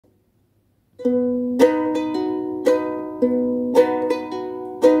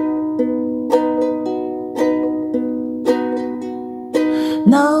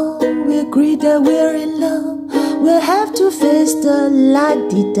that we're in love, we'll have to face the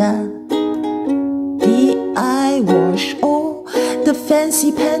la-di-da. The eye wash or the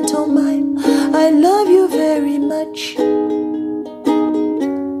fancy pantomime. I love you very much.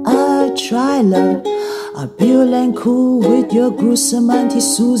 I try love, I build and cool with your gruesome Auntie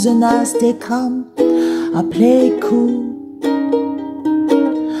Susan as they come. I play cool.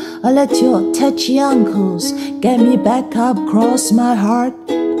 I let your touchy uncles get me back up across my heart.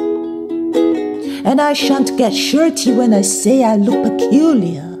 And I shan't get shirty when I say I look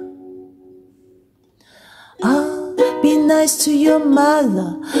peculiar. I'll be nice to your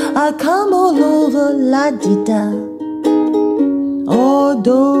mother, I'll come all over la-di-da.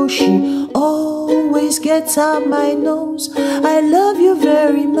 Although she always gets out my nose, I love you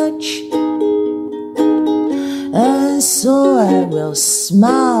very much. And so I will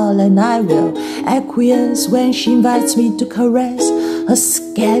smile and I will acquiesce when she invites me to caress a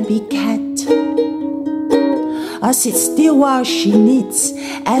scabby cat. I sit still while she knits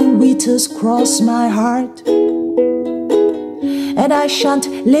and whittles cross my heart. And I shan't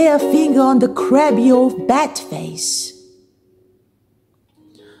lay a finger on the crabby old bat face.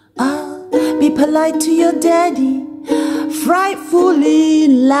 I'll be polite to your daddy, frightfully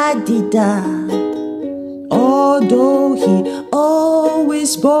la-di-da. Although he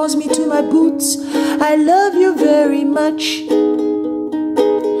always bores me to my boots, I love you very much.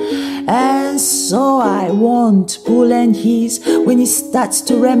 And so I won't pull and hiss when he starts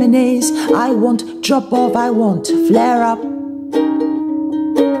to reminisce. I won't drop off, I won't flare up.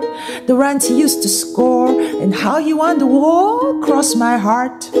 The runs he used to score and how he won the war cross my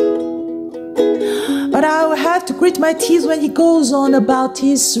heart. But I will have to grit my teeth when he goes on about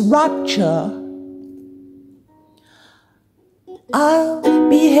his rupture. I'll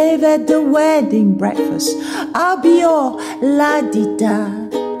behave at the wedding breakfast, I'll be all la-di-da.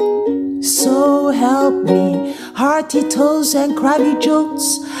 So help me, hearty toasts and crabby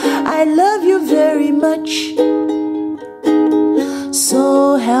jokes, I love you very much.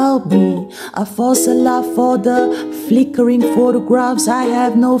 So help me, I force a laugh for the flickering photographs. I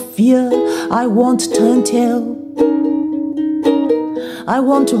have no fear, I won't turn tail. I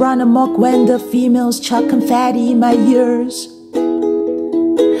won't run amok when the females chuck confetti in my ears.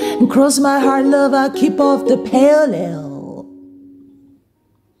 And cross my heart, love, I'll keep off the pale ale.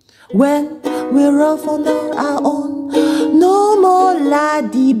 When we're off on our own, no more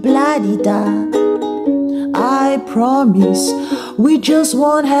la-di-bla-di-da. I promise we just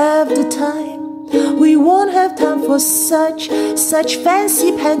won't have the time. We won't have time for such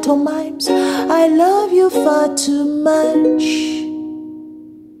fancy pantomimes. I love you far too much.